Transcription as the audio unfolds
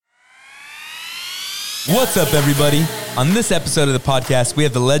What's up, everybody? On this episode of the podcast, we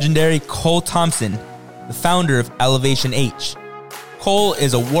have the legendary Cole Thompson, the founder of Elevation H. Cole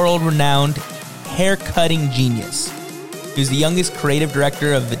is a world-renowned hair-cutting genius. He's the youngest creative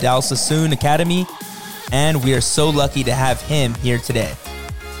director of Vidal Sassoon Academy, and we are so lucky to have him here today.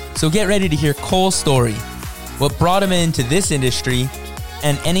 So get ready to hear Cole's story, what brought him into this industry,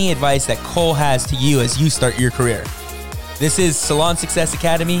 and any advice that Cole has to you as you start your career. This is Salon Success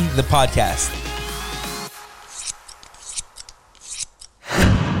Academy, the podcast.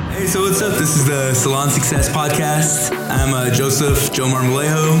 Hey, so what's up? This is the Salon Success Podcast. I'm Joseph Joe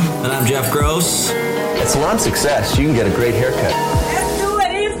Marmolejo. And I'm Jeff Gross. At Salon Success, you can get a great haircut. Let's do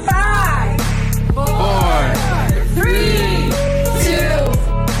it in 5, 4, 3, 2,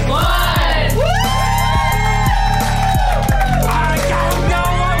 1. I don't know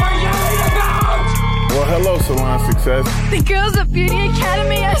what we're yelling about! Well, hello, Salon Success. The girls at Beauty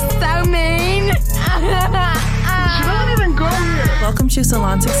Academy are so mean. She doesn't even go here. Welcome to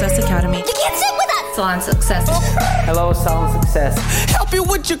Salon Success Academy. You can't sit with us. Salon Success. Hello, Salon Success. Help you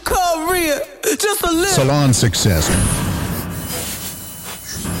with your career, just a little. Salon Success.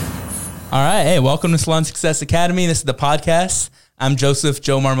 All right, hey, welcome to Salon Success Academy. This is the podcast. I'm Joseph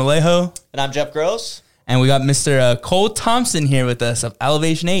Joe Marmolejo. And I'm Jeff Gross. And we got Mr. Cole Thompson here with us of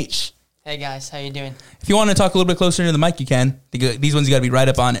Elevation H. Hey guys, how you doing? If you want to talk a little bit closer to the mic, you can. These ones, you got to be right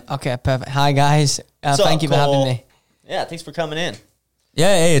up on it. Okay, perfect. Hi guys, thank you for having me. Yeah, thanks for coming in.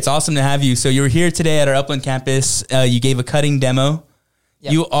 Yeah, hey, it's awesome to have you. So you were here today at our Upland campus. You gave a cutting demo.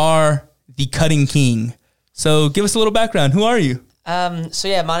 Yep. You are the cutting king. So give us a little background. Who are you? My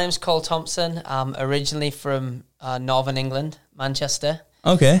name's Cole Thompson. I'm originally from Northern England, Manchester.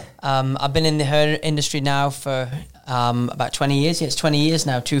 Okay. I've been in the hair industry now for about 20 years. Yeah, it's 20 years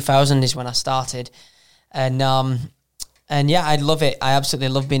now. 2000 is when I started. And yeah, I love it. I absolutely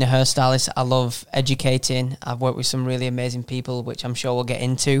love being a hairstylist. I love educating. I've worked with some really amazing people, which I'm sure we'll get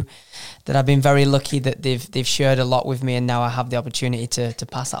into, that I've been very lucky that they've shared a lot with me, and now I have the opportunity to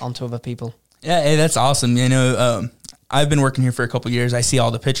pass that on to other people. Yeah, hey, that's awesome. You know, I've been working here for a couple of years. I see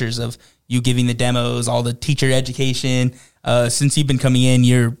all the pictures of you giving the demos, all the teacher education. Since you've been coming in,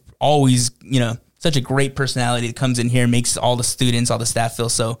 you're always, such a great personality that comes in here and makes all the students, all the staff feel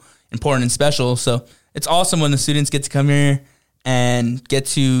so important and special. So it's awesome when the students get to come here and get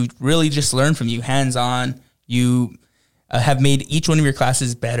to really just learn from you, hands-on. You have made each one of your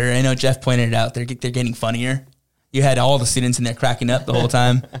classes better. I know Jeff pointed it out. They're getting funnier. You had all the students in there cracking up the whole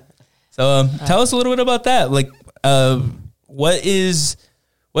time. So tell us a little bit about that. Like, what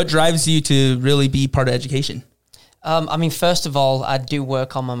drives you to really be part of education? First of all, I do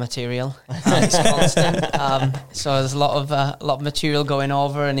work on my material. It's constant. So there's a lot of material going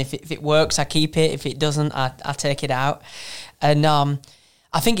over, and if it works, I keep it. If it doesn't, I take it out. And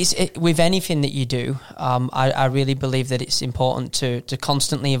I think with anything that you do, I really believe that it's important to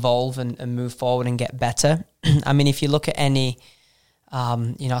constantly evolve and move forward and get better. I mean, if you look at any,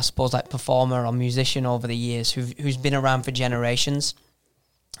 I suppose like performer or musician over the years who's been around for generations,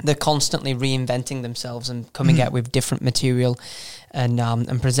 they're constantly reinventing themselves and coming out with different material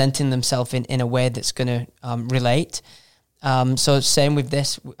and presenting themselves in a way that's going to relate. So same with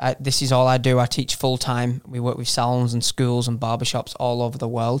this. This is all I do. I teach full time. We work with salons and schools and barbershops all over the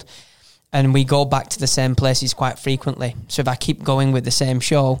world. And we go back to the same places quite frequently. So if I keep going with the same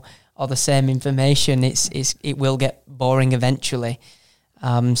show or the same information, it will get boring eventually.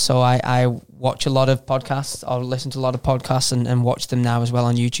 So I watch a lot of podcasts, or listen to a lot of podcasts and watch them now as well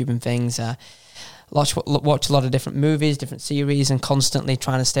on YouTube and things. Watch a lot of different movies, different series, and constantly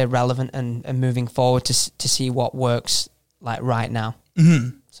trying to stay relevant and moving forward to see what works like right now.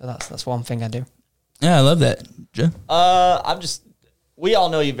 Mm-hmm. So that's one thing I do. Yeah, I love that. Jeff? We all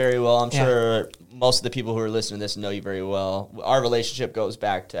know you very well. I'm sure most of the people who are listening to this know you very well. Our relationship goes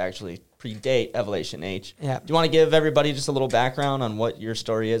back to actually predate Elevation H. Yeah. Do you want to give everybody just a little background on what your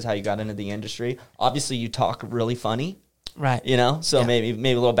story is, how you got into the industry? Obviously, you talk really funny. Right. So maybe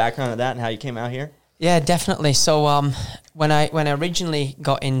a little background of that and how you came out here? Yeah, definitely. So when I originally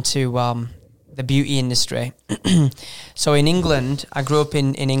got into the beauty industry, so in England, I grew up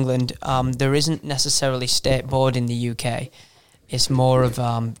in England. There isn't necessarily state board in the UK. It's more of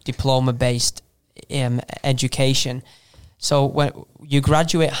diploma-based education. So when you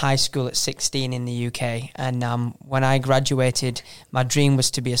graduate high school at 16 in the UK, and when I graduated, my dream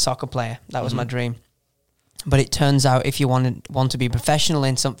was to be a soccer player. That was my dream. But it turns out if you want to be professional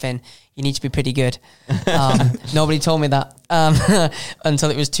in something, you need to be pretty good. Nobody told me that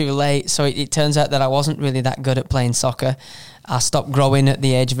until it was too late. So it turns out that I wasn't really that good at playing soccer. I stopped growing at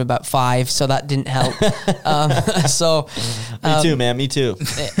the age of about 5, so that didn't help. Me too, man. Me too.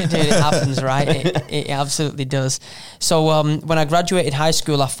 It happens, right? It absolutely does. So when I graduated high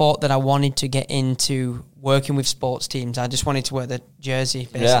school, I thought that I wanted to get into working with sports teams. I just wanted to wear the jersey,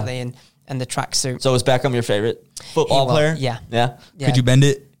 basically, and the tracksuit. So was Beckham your favorite football player? Yeah. Could you bend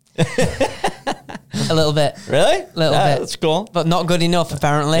it? A little bit. Really? A little bit. That's cool. But not good enough,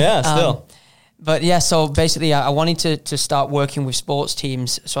 apparently. Yeah, still. But yeah, so basically I wanted to start working with sports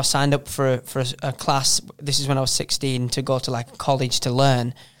teams. So I signed up for a class. This is when I was 16, to go to like college to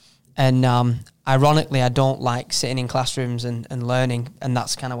learn. And ironically, I don't like sitting in classrooms and learning. And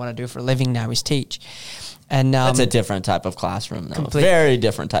that's kind of what I do for a living now, is teach. And that's a different type of classroom, though. Very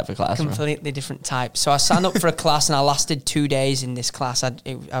different type of classroom. Completely different type. So I signed up for a class, and I lasted 2 days in this class. I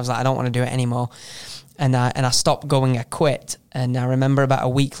was like, I don't want to do it anymore. And I stopped going. I quit. And I remember about a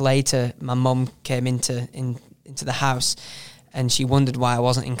week later, my mum came into the house, and she wondered why I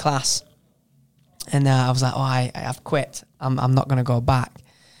wasn't in class. And I was like, I've quit. I'm not going to go back.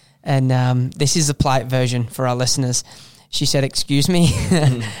 And this is the polite version for our listeners. She said, "Excuse me,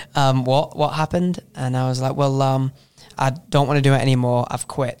 what happened?" And I was like, "Well, I don't want to do it anymore. I've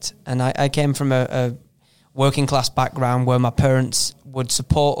quit." And I came from a working class background where my parents would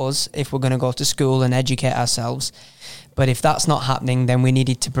support us if we're going to go to school and educate ourselves. But if that's not happening, then we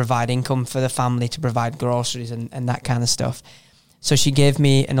needed to provide income for the family, to provide groceries and that kind of stuff. So she gave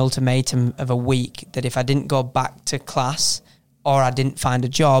me an ultimatum of a week that if I didn't go back to class or I didn't find a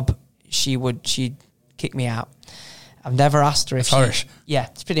job, she'd kick me out. I've never asked her if It's harsh. Yeah,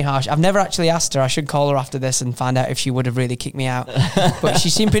 it's pretty harsh. I've never actually asked her. I should call her after this and find out if she would have really kicked me out. But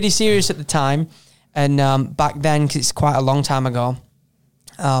she seemed pretty serious at the time. And back then, because it's quite a long time ago,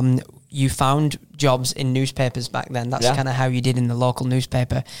 you found jobs in newspapers back then. That's kind of how you did in the local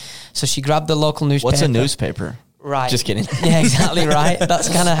newspaper. So she grabbed the local newspaper. What's a newspaper? Right. Just kidding. Yeah, exactly right. That's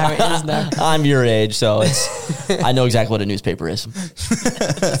kind of how it is now. I'm your age, so I know exactly what a newspaper is.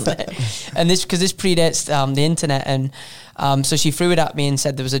 And this predates the internet, and so she threw it at me and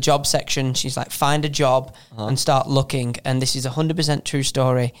said there was a job section. She's like, find a job and start looking. And this is 100% true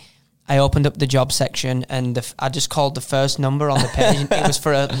story. I opened up the job section, and I just called the first number on the page. And it was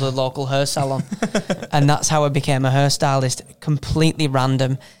for the local hair salon, and that's how I became a hairstylist. Completely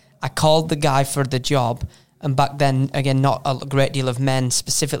random. I called the guy for the job. And back then, again, not a great deal of men,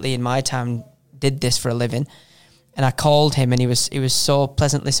 specifically in my town, did this for a living. And I called him, and he was so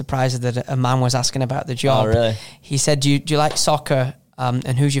pleasantly surprised that a man was asking about the job. Oh, really? He said, do you like soccer?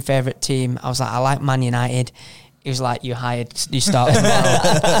 And who's your favourite team? I was like, I like Man United. He was like, you hired. You start tomorrow.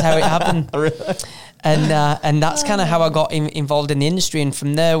 That's how it happened. Really? And that's kind of how I got involved in the industry. And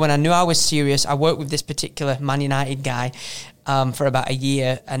from there, when I knew I was serious, I worked with this particular Man United guy for about a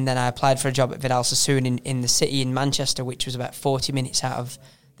year, and then I applied for a job at Vidal Sassoon in the city in Manchester, which was about 40 minutes out of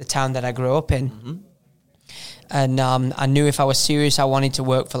the town that I grew up in. Mm-hmm. And I knew if I was serious, I wanted to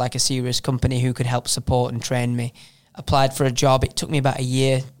work for like a serious company who could help support and train me. Applied for a job. It took me about a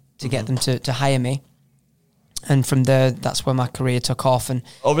year to get them to hire me. And from there, that's where my career took off. And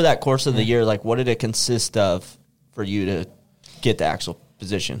over that course of the year, like, what did it consist of for you to get the actual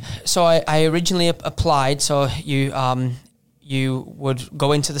position? So I originally applied. So you would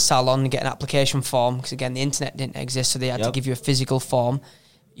go into the salon and get an application form, because again, the internet didn't exist, so they had to give you a physical form.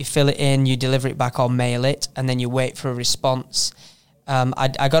 You fill it in, you deliver it back or mail it, and then you wait for a response.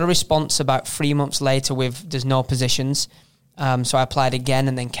 I got a response about 3 months later with there's no positions. So I applied again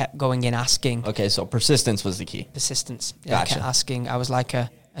and then kept going in asking. Okay, so persistence was the key. Persistence. Yeah, Gotcha. I kept asking. I was like a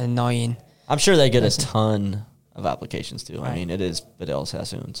annoying. I'm sure they get a ton of applications too. Right. I mean, it is Vidal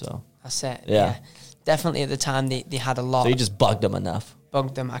Sassoon, so. That's it. Yeah. Definitely at the time they had a lot. So you just bugged them enough.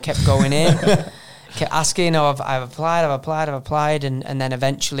 Bugged them. I kept going in, kept asking, I've applied. And then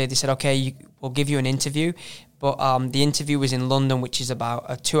eventually they said, okay, we'll give you an interview. But the interview was in London, which is about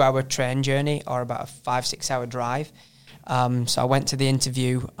a 2-hour train journey or about a 5-6 hour drive. So I went to the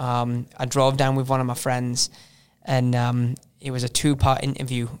interview. I drove down with one of my friends, and it was a 2-part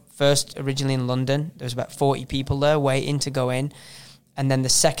interview. First, originally in London, there was about 40 people there waiting to go in. And then the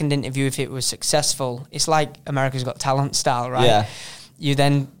second interview, if it was successful, it's like America's Got Talent style, right? Yeah. You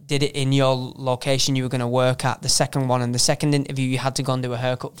then did it in your location you were going to work at, the second one. And the second interview, you had to go and do a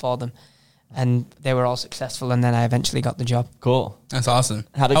haircut for them. And they were all successful, and then I eventually got the job. Cool. That's awesome.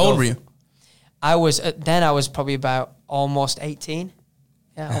 How old were you? I was probably about almost 18.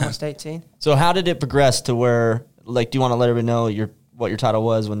 Yeah, almost 18. So how did it progress to where, like, do you want to let everybody know what your title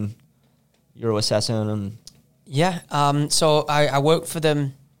was when you were with Sassoon? And Yeah. So I worked for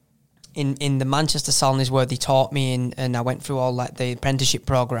them in the Manchester salon is where they taught me, and I went through all like the apprenticeship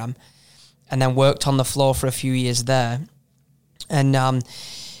program, and then worked on the floor for a few years there. And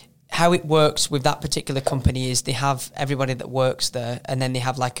how it works with that particular company is they have everybody that works there, and then they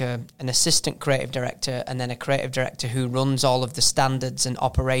have like an assistant creative director, and then a creative director who runs all of the standards and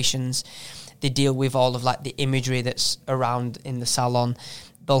operations. They deal with all of like the imagery that's around in the salon.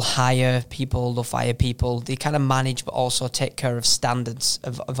 They'll hire people, they'll fire people. They kind of manage, but also take care of standards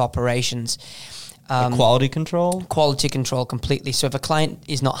of operations. Quality control? Quality control completely. So if a client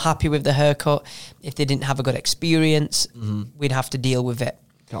is not happy with the haircut, if they didn't have a good experience, we'd have to deal with it.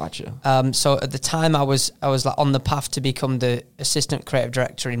 Gotcha. So at the time, I was like on the path to become the assistant creative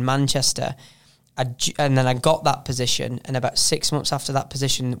director in Manchester. And then I got that position, and about 6 months after that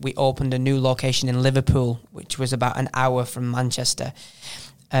position, we opened a new location in Liverpool, which was about an hour from Manchester.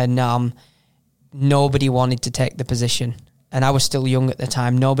 And nobody wanted to take the position. And I was still young at the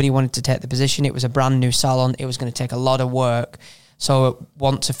time. Nobody wanted to take the position. It was a brand new salon. It was going to take a lot of work. So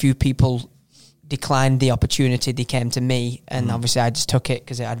once a few people declined the opportunity, they came to me. And obviously I just took it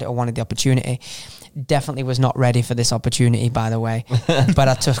because I wanted the opportunity. Definitely was not ready for this opportunity, by the way. But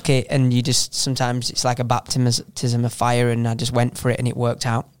I took it, and you just, sometimes it's like a baptism of fire, and I just went for it, and it worked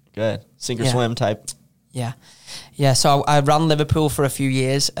out. Good. Sink or swim type. Yeah. Yeah, so I ran Liverpool for a few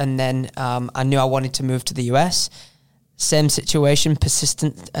years, and then I knew I wanted to move to the US. Same situation,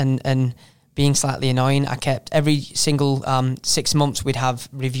 persistent and being slightly annoying. I kept every single 6 months we'd have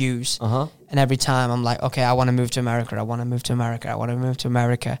reviews. And every time I'm like, okay, I want to move to America. I want to move to America. I want to move to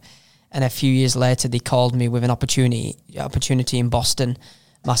America. And a few years later, they called me with an opportunity in Boston,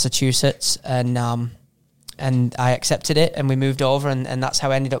 Massachusetts. And I accepted it, and we moved over, and that's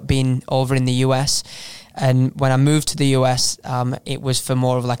how I ended up being over in the US. And when I moved to the US, it was for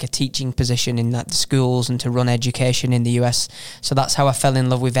more of like a teaching position in the schools and to run education in the US. So that's how I fell in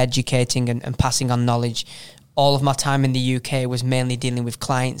love with educating and passing on knowledge. All of my time in the UK was mainly dealing with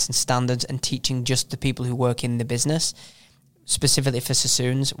clients and standards and teaching just the people who work in the business. Specifically for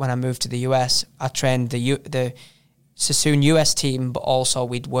Sassoons, when I moved to the US, I trained the Sassoon US team, but also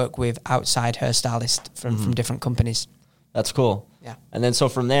we'd work with outside hairstylists from different companies. That's cool. Yeah. And then so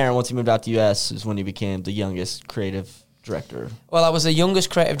from there, once you moved out to the US, is when you became the youngest creative director. Well, I was the youngest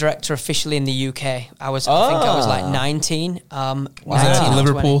creative director officially in the UK. I think I was like 19. Was that at the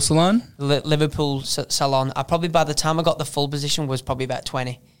Liverpool salon? Liverpool salon. Probably by the time I got the full position was probably about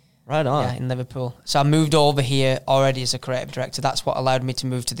 20. Right on. Yeah, in Liverpool. So I moved over here already as a creative director. That's what allowed me to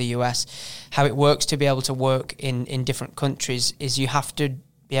move to the US. How it works to be able to work in different countries is you have to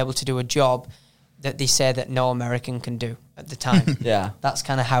be able to do a job that they say that no American can do at the time. Yeah. That's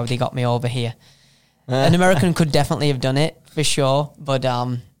kind of how they got me over here. An American could definitely have done it, for sure, but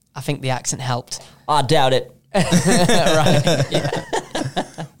I think the accent helped. I doubt it. Right. Yeah.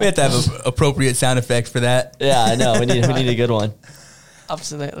 We have to have appropriate sound effects for that. Yeah, I know. We need a good one.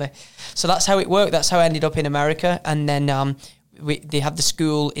 Absolutely. So that's how it worked. That's how I ended up in America. And then they have the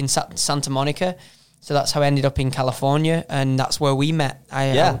school in Santa Monica. So that's how I ended up in California. And that's where we met.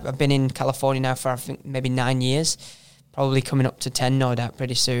 I've been in California now for, I think, maybe 9 years. Probably coming up to 10, no doubt,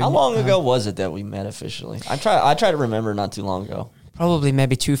 pretty soon. How long ago was it that we met officially? I try to remember not too long ago. Probably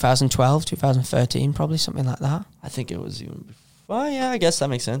maybe 2012, 2013, probably something like that. I think it was even before. Well, yeah, I guess that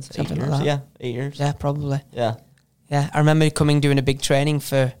makes sense. Something 8 years. like that. Yeah, 8 years. Yeah, probably. Yeah. Yeah, I remember doing a big training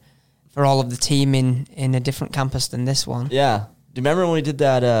for all of the team in a different campus than this one. Yeah. Do you remember when we did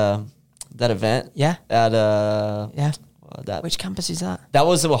that event? Yeah. At Yeah. that Which campus is that? that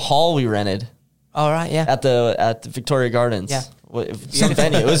was a hall we rented All right, yeah. at the Victoria Gardens. Yeah. Some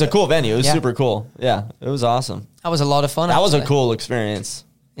venue. It was a cool venue. It was Yeah. super cool. Yeah. It was awesome. That was a lot of fun. That was a actually. cool experience.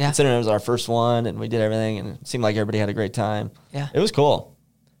 Yeah. Considering it was our first one and we did everything and it seemed like everybody had a great time. Yeah. It was cool.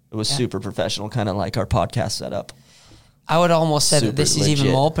 It was Yeah. super professional, kind of like our podcast setup. I would almost say that Super this is even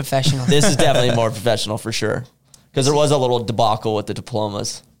legit. more professional. This is definitely more professional for sure. Because there was a little debacle with the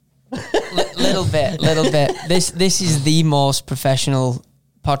diplomas. Little bit. This is the most professional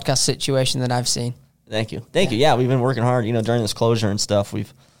podcast situation that I've seen. Thank you. Yeah, we've been working hard. During this closure and stuff,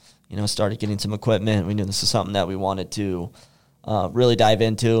 we've, started getting some equipment. We knew this is something that we wanted to really dive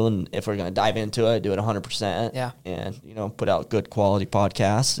into. And if we're going to dive into it, do it 100%. Yeah. And, put out good quality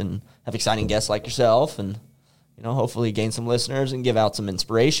podcasts and have exciting guests like yourself and, hopefully gain some listeners and give out some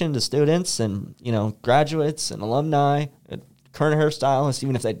inspiration to students and, graduates and alumni, current hairstylists,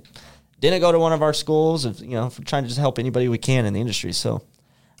 even if they didn't go to one of our schools, for trying to just help anybody we can in the industry. So,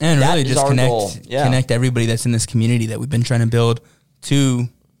 And that really is just our goal. Yeah. connect everybody that's in this community that we've been trying to build to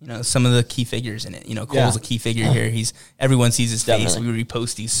some of the key figures in it. Cole's Yeah. a key figure here. Everyone sees his face. Definitely. We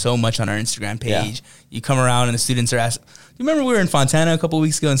repost these so much on our Instagram page. Yeah. You come around and the students are asking. Do you remember we were in Fontana a couple of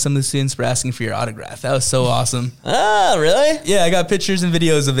weeks ago and some of the students were asking for your autograph? That was so awesome. Ah, really? Yeah, I got pictures and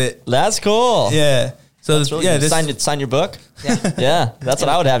videos of it. That's cool. Yeah. So That's really good. Sign your book. Yeah. Yeah, that's what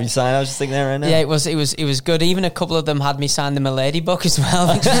I would have you sign. I was just thinking that right now. Yeah, it was good. Even a couple of them had me sign the Milady book as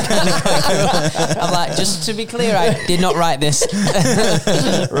well. Which was kind of cool. I'm like, just to be clear, I did not write this.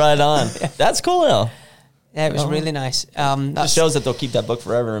 Right on. That's cool though. Yeah, it was really nice. It That shows that they'll keep that book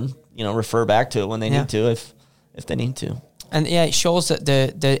forever and refer back to it when they need to, if they need to. And yeah, it shows that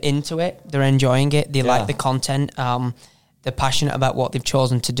they're into it, they're enjoying it, they like Yeah. the content, they're passionate about what they've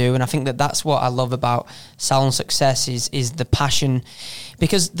chosen to do, and I think that's what I love about Salon Success is the passion,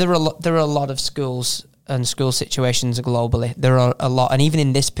 because there are a lot of schools and school situations globally. There are a lot, and even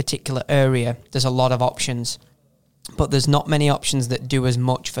in this particular area, there's a lot of options, but there's not many options that do as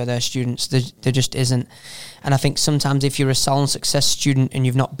much for their students. There just isn't, and I think sometimes if you're a Salon Success student and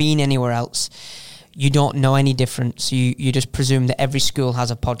you've not been anywhere else, you don't know any difference. You just presume that every school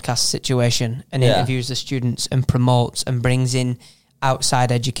has a podcast situation and interviews the students and promotes and brings in outside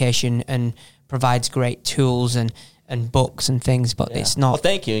education and provides great tools and books and things, but it's not. Well,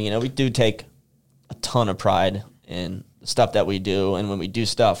 thank you. We do take a ton of pride in the stuff that we do, and when we do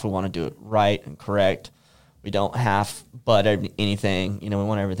stuff, we want to do it right and correct. We don't half-butt anything. We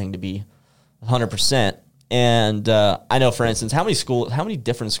want everything to be 100%. And I know, for instance, how many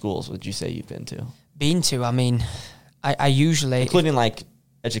different schools would you say you've been to? I mean, I usually... Including, like,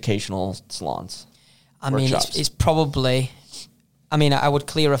 educational salons. I mean, it's probably... I mean, I would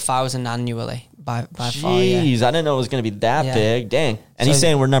clear 1,000 annually by far, yeah. Jeez, I didn't know it was going to be that big. Dang. And he's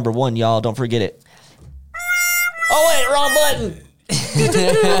saying we're number 1, y'all. Don't forget it. Oh, wait, wrong button.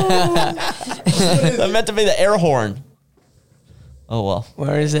 That meant to be the air horn. Oh, well.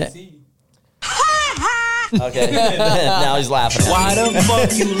 Where is it? Okay. Now he's laughing. Why the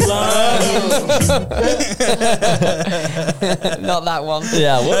fuck you lie? Not that one.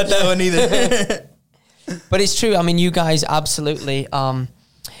 Yeah, Not that one either. But it's true. I mean, you guys absolutely,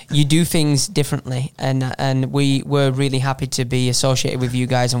 you do things differently, and we were really happy to be associated with you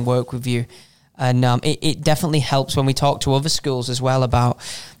guys and work with you. And it definitely helps when we talk to other schools as well about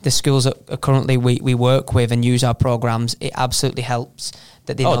the schools that currently we work with and use our programs. It absolutely helps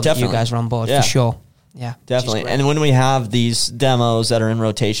that they know that you guys are on board, for sure. Yeah, definitely. And when we have these demos that are in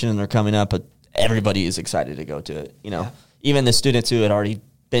rotation and they're coming up, everybody is excited to go to it. Even the students who had already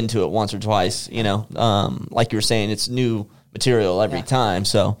been to it once or twice. Like you were saying, it's new material every time,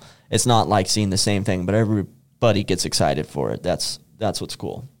 so it's not like seeing the same thing. But everybody gets excited for it. That's what's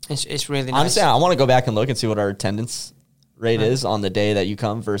cool. It's really nice. Honestly, I want to go back and look and see what our attendance rate is on the day that you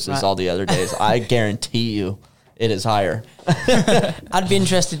come versus all the other days. I guarantee you it is higher. I'd be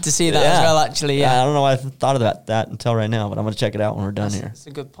interested to see that as well, actually. Yeah. I don't know why I thought of that until right now, but I'm going to check it out when we're done here. That's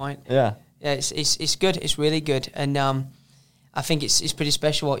a good point. Yeah. Yeah, it's good. It's really good. And I think it's pretty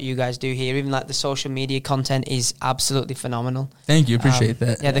special what you guys do here. Even like the social media content is absolutely phenomenal. Thank you. Appreciate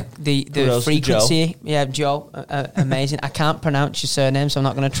that. Yeah, the frequency. Yeah, Joe. Amazing. I can't pronounce your surname, so I'm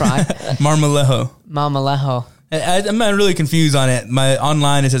not going to try. Marmolejo. Marmolejo. I'm really confused on it. My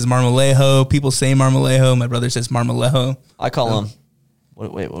online, it says Marmolejo. People say Marmolejo. My brother says Marmolejo. I call him.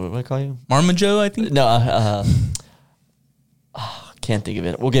 What do I call you? Marmajo, I think. No, can't think of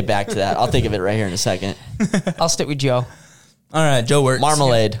it. We'll get back to that. I'll think of it right here in a second. I'll stick with Joe. All right, Joe works.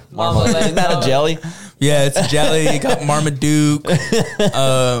 Marmalade. Isn't that a jelly? Yeah, it's a jelly. You got Marmaduke.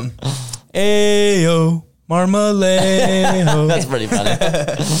 Ayo. Marmolejo. That's pretty funny.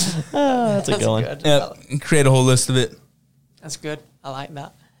 That's a good one. Yep. Create a whole list of it. That's good. I like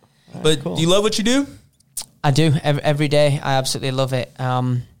that. But do you love what you do? I do. Every day. I absolutely love it.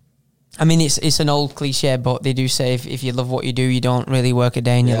 I mean, it's an old cliche, but they do say if you love what you do, you don't really work a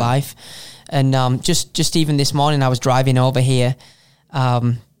day in your life. And just even this morning, I was driving over here.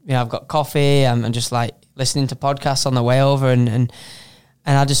 I've got coffee. I'm just like listening to podcasts on the way over, and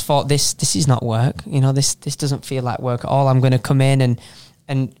I just thought this is not work. This doesn't feel like work at all. I'm going to come in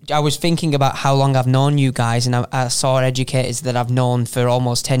and I was thinking about how long I've known you guys, and I saw educators that I've known for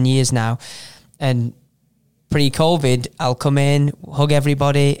almost 10 years now, and pre-COVID, I'll come in, hug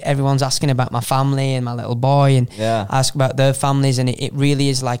everybody. Everyone's asking about my family and my little boy, and ask about their families. And it really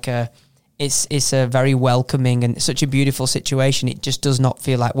is like it's a very welcoming and such a beautiful situation. It just does not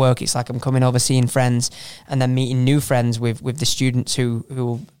feel like work. It's like I'm coming over, seeing friends, and then meeting new friends with the students who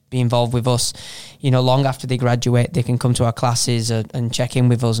will be involved with us. Long after they graduate, they can come to our classes and check in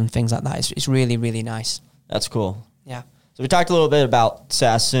with us and things like that. It's really, really nice. That's cool. Yeah. So we talked a little bit about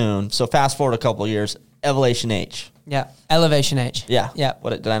Sassoon. So fast forward a couple of years. Elevation H. Yeah. Elevation H. Yeah. Yeah.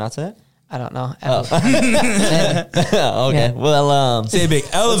 What did I not say I don't know. that? Okay. Yeah. Well, Say it big.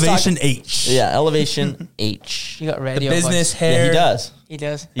 Elevation H. yeah, Elevation H. You got a The radio business voice. hair. Yeah, he does. He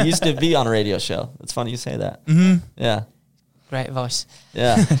does. He used to be on a radio show. It's funny you say that. Mm-hmm. Yeah. Great voice.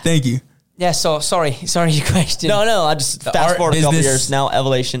 Yeah. Thank you. Yeah, so sorry your question. No, I just The fast art forward a couple business. years now.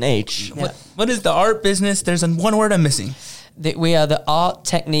 Elevation H. Yeah. What is the art business? There's one word I'm missing. We are the art,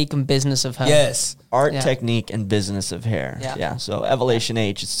 technique, and business of hair. Yes. Art, Yeah. technique, and business of hair. Yeah. Yeah. So Elevation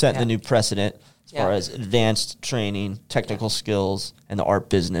H is setting Yeah. the new precedent as far Yeah. as advanced training, technical skills, and the art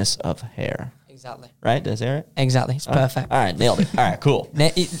business of hair. Exactly. Right? Did I say it right? Exactly. It's perfect. All right, nailed it. All right, cool.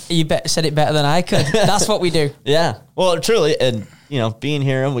 You said it better than I could. That's what we do. Yeah. Well, truly, and being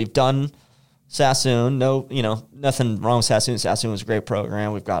here, and we've done Sassoon. No, nothing wrong with Sassoon. Sassoon was a great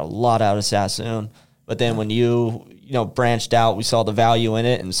program. We've got a lot out of Sassoon. But then when you branched out, we saw the value in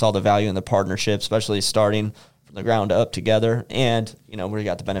it and saw the value in the partnership, especially starting from the ground up together. And, we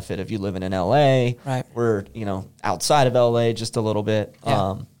got the benefit of you living in LA. Right. We're, outside of LA just a little bit.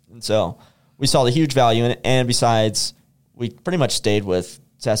 Yeah. And so we saw the huge value in it. And besides, we pretty much stayed with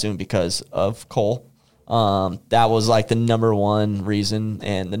Sassoon because of Cole. That was like the number one reason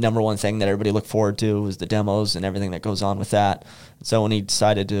and the number one thing that everybody looked forward to was the demos and everything that goes on with that. So when he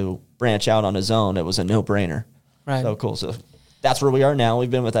decided to branch out on his own, it was a no-brainer. Right. So cool. So that's where we are now. We've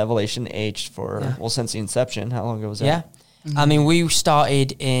been with Elevation H for, since the inception. How long ago was that? Yeah. I mean, we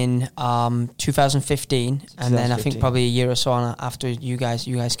started in 2015, and then I think 2015. probably a year or so on after you guys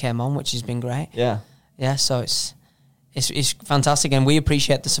came on, which has been great. Yeah. Yeah, so it's fantastic, and we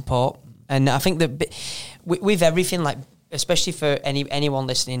appreciate the support. And I think that with everything, like especially for anyone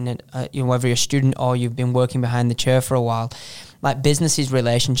listening, whether you're a student or you've been working behind the chair for a while, like business is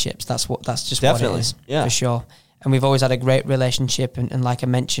relationships. That's just Definitely. what it is, Yeah. for sure. And we've always had a great relationship, and like I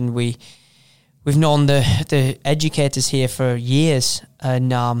mentioned, we've known the educators here for years,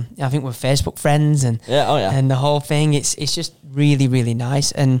 and I think we're Facebook friends, and and the whole thing. It's just really, really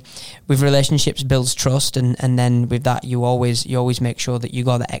nice, and with relationships builds trust, and then with that you always make sure that you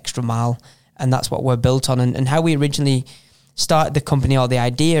go the extra mile, and that's what we're built on. And how we originally started the company, or the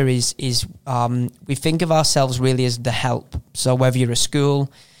idea is we think of ourselves really as the help. So whether you're a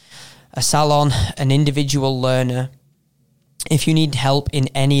school, a salon, an individual learner, if you need help in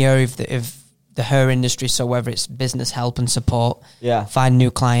any area of the hair industry, so whether it's business help and support, find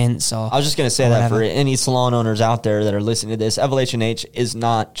new clients, or I was just going to say that for any salon owners out there that are listening to this, Elevation H is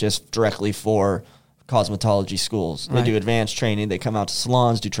not just directly for cosmetology schools. They do advanced training. They come out to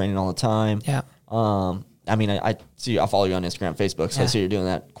salons, do training all the time. Yeah. I mean, I see. I follow you on Instagram, Facebook, so I see you're doing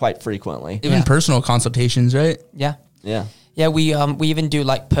that quite frequently. Even personal consultations, right? Yeah. Yeah. Yeah, we even do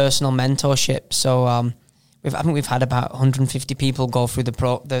like personal mentorship. So I think we've had about 150 people go through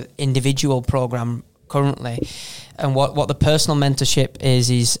the individual program currently. And what the personal mentorship is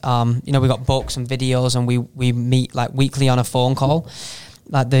we got books and videos, and we meet like weekly on a phone call.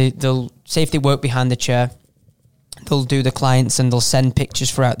 Like they'll say if they work behind the chair, they'll do the clients and they'll send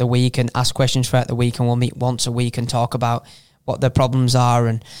pictures throughout the week and ask questions throughout the week, and we'll meet once a week and talk about what their problems are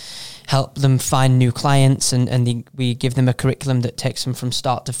and help them find new clients, and we give them a curriculum that takes them from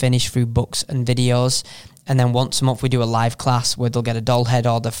start to finish through books and videos. And then once a month we do a live class where they'll get a doll head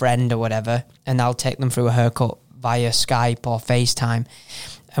or the friend or whatever, and I'll take them through a haircut via Skype or FaceTime.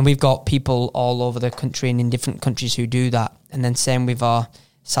 And we've got people all over the country and in different countries who do that. And then same with our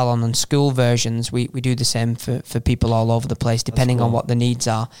salon and school versions, we do the same for people all over the place, depending on what the needs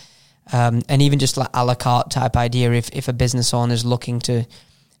are. And even just like a la carte type idea, if a business owner is looking to,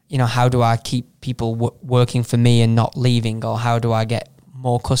 how do I keep people working for me and not leaving, or how do I get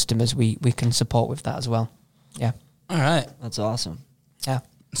more customers, we can support with that as well. Yeah. All right. That's awesome. Yeah.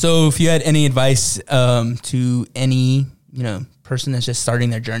 So if you had any advice to any, person that's just starting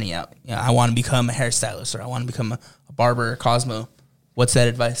their journey out, I want to become a hairstylist, or I want to become a barber or Cosmo, what's that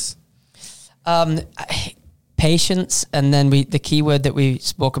advice? Patience, and then the key word that we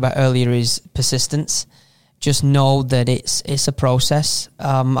spoke about earlier is persistence. Just know that it's a process.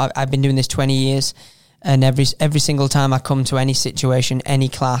 I've been doing this 20 years, and every single time I come to any situation, any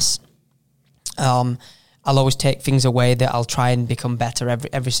class, I'll always take things away that I'll try and become better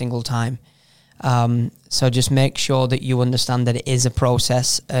every single time. So just make sure that you understand that it is a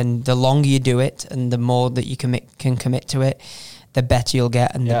process, and the longer you do it and the more that you can commit to it, the better you'll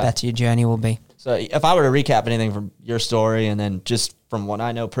get and the better your journey will be. So if I were to recap anything from your story, and then just from what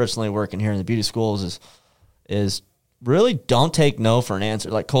I know personally working here in the beauty schools, is really don't take no for an answer.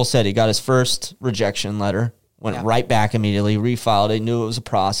 Like Cole said, he got his first rejection letter, went right back immediately, refiled it, knew it was a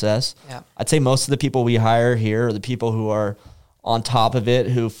process. Yeah. I'd say most of the people we hire here are the people who are on top of it,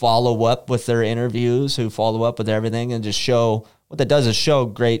 who follow up with their interviews, who follow up with everything, and just show what that does is show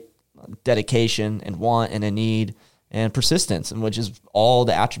great dedication and want and a need and persistence, and which is all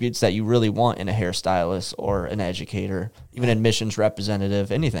the attributes that you really want in a hairstylist or an educator, even admissions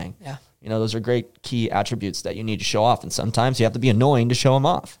representative, anything. Yeah. You know, those are great key attributes that you need to show off, and sometimes you have to be annoying to show them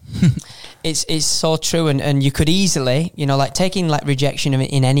off. It's so true, and you could easily, you know, like taking like rejection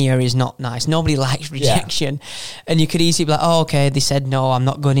in any area is not nice. Nobody likes rejection, and you could easily be like, oh, okay, they said no, I'm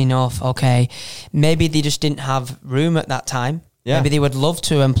not good enough. Okay, maybe they just didn't have room at that time. Yeah. Maybe they would love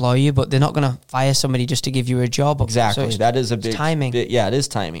to employ you, but they're not going to fire somebody just to give you a job. Exactly, so that is a big timing. Yeah, it is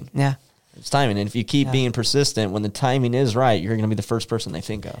timing. Yeah. It's timing, and if you keep being persistent, when the timing is right, you're going to be the first person they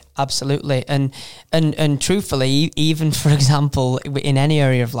think of. Absolutely, and truthfully, even for example, in any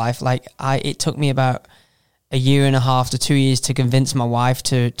area of life, like it took me about a year and a half to 2 years to convince my wife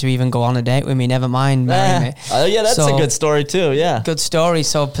to even go on a date with me. Never mind marry me. Oh yeah, that's a good story too. Yeah, good story.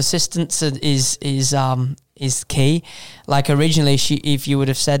 So persistence is key. Like originally, if you would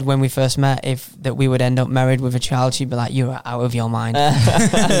have said when we first met that we would end up married with a child, she'd be like, "You're out of your mind."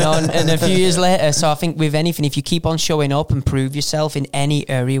 And a few years later, so I think with anything, if you keep on showing up and prove yourself in any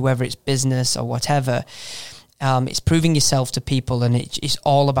area, whether it's business or whatever, it's proving yourself to people, and it's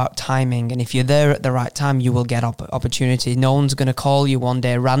all about timing. And if you're there at the right time, you will get opportunity. No one's going to call you one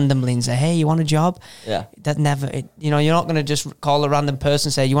day randomly and say, "Hey, you want a job?" Yeah, that never. You're not going to just call a random person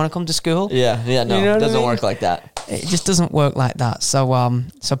and say, "You want to come to school?" Yeah, no, you know it doesn't work like that. It just doesn't work like that. So,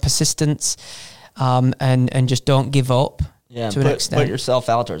 so persistence, and just don't give up. Yeah, to an extent. Put yourself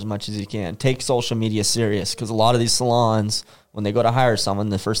out there as much as you can. Take social media serious, because a lot of these salons, when they go to hire someone,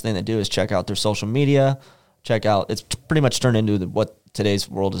 the first thing they do is check out their social media. Check out, it's pretty much turned into what today's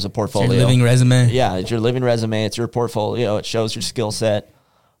world is, a portfolio. It's your living resume. Yeah, it's your living resume. It's your portfolio. It shows your skill set.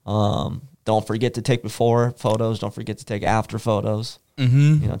 Don't forget to take before photos. Don't forget to take after photos.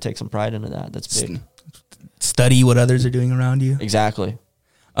 Mm-hmm. You know, take some pride into that. That's big. Study what others are doing around you. Exactly.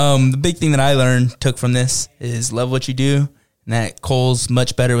 The big thing that I took from this is love what you do, and that Cole's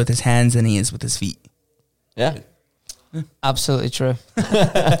much better with his hands than he is with his feet. Yeah. Absolutely true.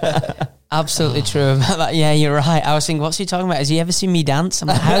 Absolutely true. Yeah, you're right. I was thinking, what's he talking about? Has he ever seen me dance? I'm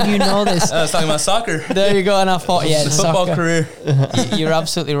like, how do you know this? I was talking about soccer. There you go. And I thought, yeah, football soccer. career. You're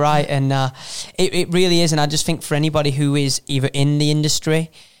absolutely right. And it really is. And I just think for anybody who is either in the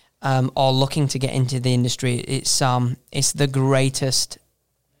industry or looking to get into the industry, it's the greatest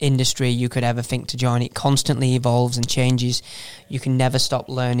industry you could ever think to join. It constantly evolves and changes. You can never stop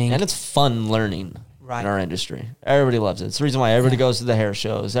learning. And it's fun learning. In our industry, everybody loves it. It's the reason why everybody goes to the hair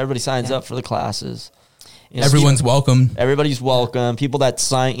shows. Everybody signs up for the classes. Everyone's welcome. Everybody's welcome. People that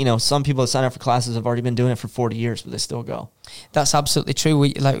sign, some people that sign up for classes have already been doing it for 40 years, but they still go. That's absolutely true.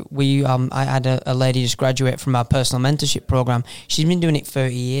 I had a lady just graduate from our personal mentorship program. She's been doing it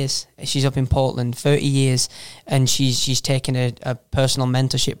 30 years. She's up in Portland, 30 years, and she's taken a personal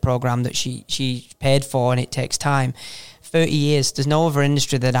mentorship program that she paid for, and it takes time. 30 years. There's no other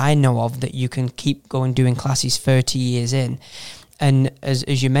industry that I know of that you can keep going doing classes 30 years in. And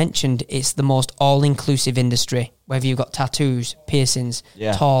as you mentioned, it's the most all-inclusive industry. Whether you've got tattoos, piercings,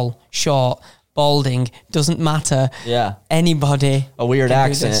 tall, short, balding, doesn't matter. Yeah. Anybody. A weird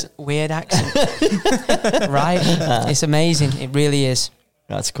accent. Weird accent. Right? It's amazing. It really is.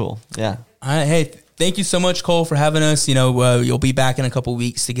 That's cool. Yeah. All right. Hey, thank you so much, Cole, for having us. You'll be back in a couple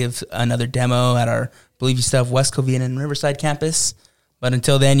weeks to give another demo at our, I believe you still have West Covina and Riverside campus. But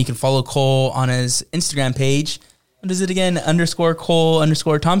until then, you can follow Cole on his Instagram page. What is it again?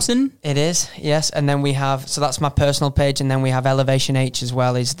 _Cole_Thompson? It is, yes. And then we have, so that's my personal page, and then we have Elevation H as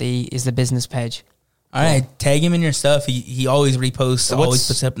well is the business page. All right, tag him in your stuff. He always reposts, always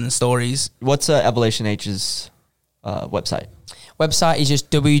puts up in the stories. What's Elevation H's website? Website is just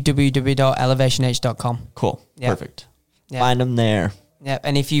www.elevationh.com. Cool. Yep. Perfect. Yep. Find them there. Yeah,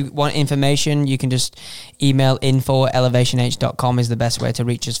 and if you want information, you can just email info@elevationh.com is the best way to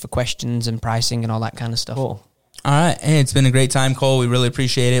reach us for questions and pricing and all that kind of stuff. Cool. All right. Hey, it's been a great time, Cole. We really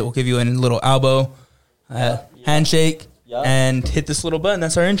appreciate it. We'll give you a little elbow, handshake, and hit this little button.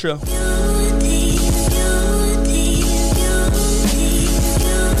 That's our intro.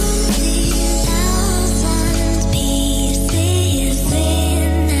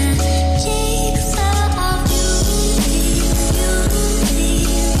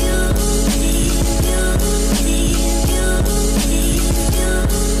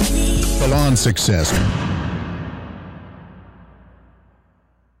 Salon Success.